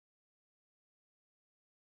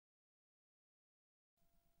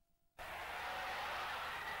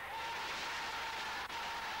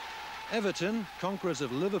Everton, conquerors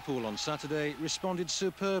of Liverpool on Saturday, responded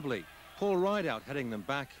superbly. Paul Rideout heading them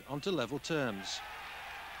back onto level terms.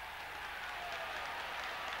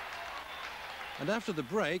 And after the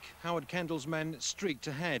break, Howard Kendall's men streaked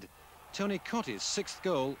ahead. Tony Cottee's 6th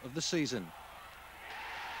goal of the season.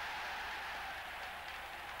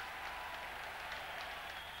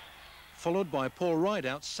 Followed by Paul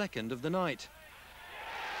Rideout's 2nd of the night.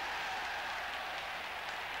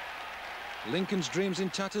 Lincoln's dreams in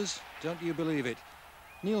tatters? Don't you believe it?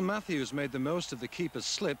 Neil Matthews made the most of the keeper's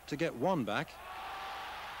slip to get 1 back.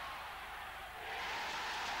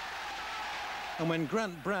 And when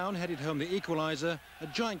Grant Brown headed home the equaliser, a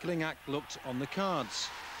joint-killing act looked on the cards.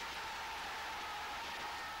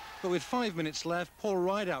 But with 5 minutes left, Paul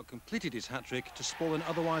Rideout completed his hat-trick to spoil an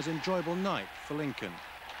otherwise enjoyable night for Lincoln.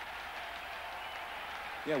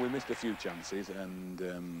 Yeah, we missed a few chances, and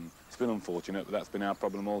it's been unfortunate, but that's been our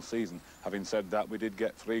problem all season. Having said that, we did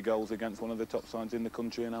get 3 goals against one of the top sides in the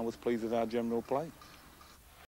country, and I was pleased with our general play.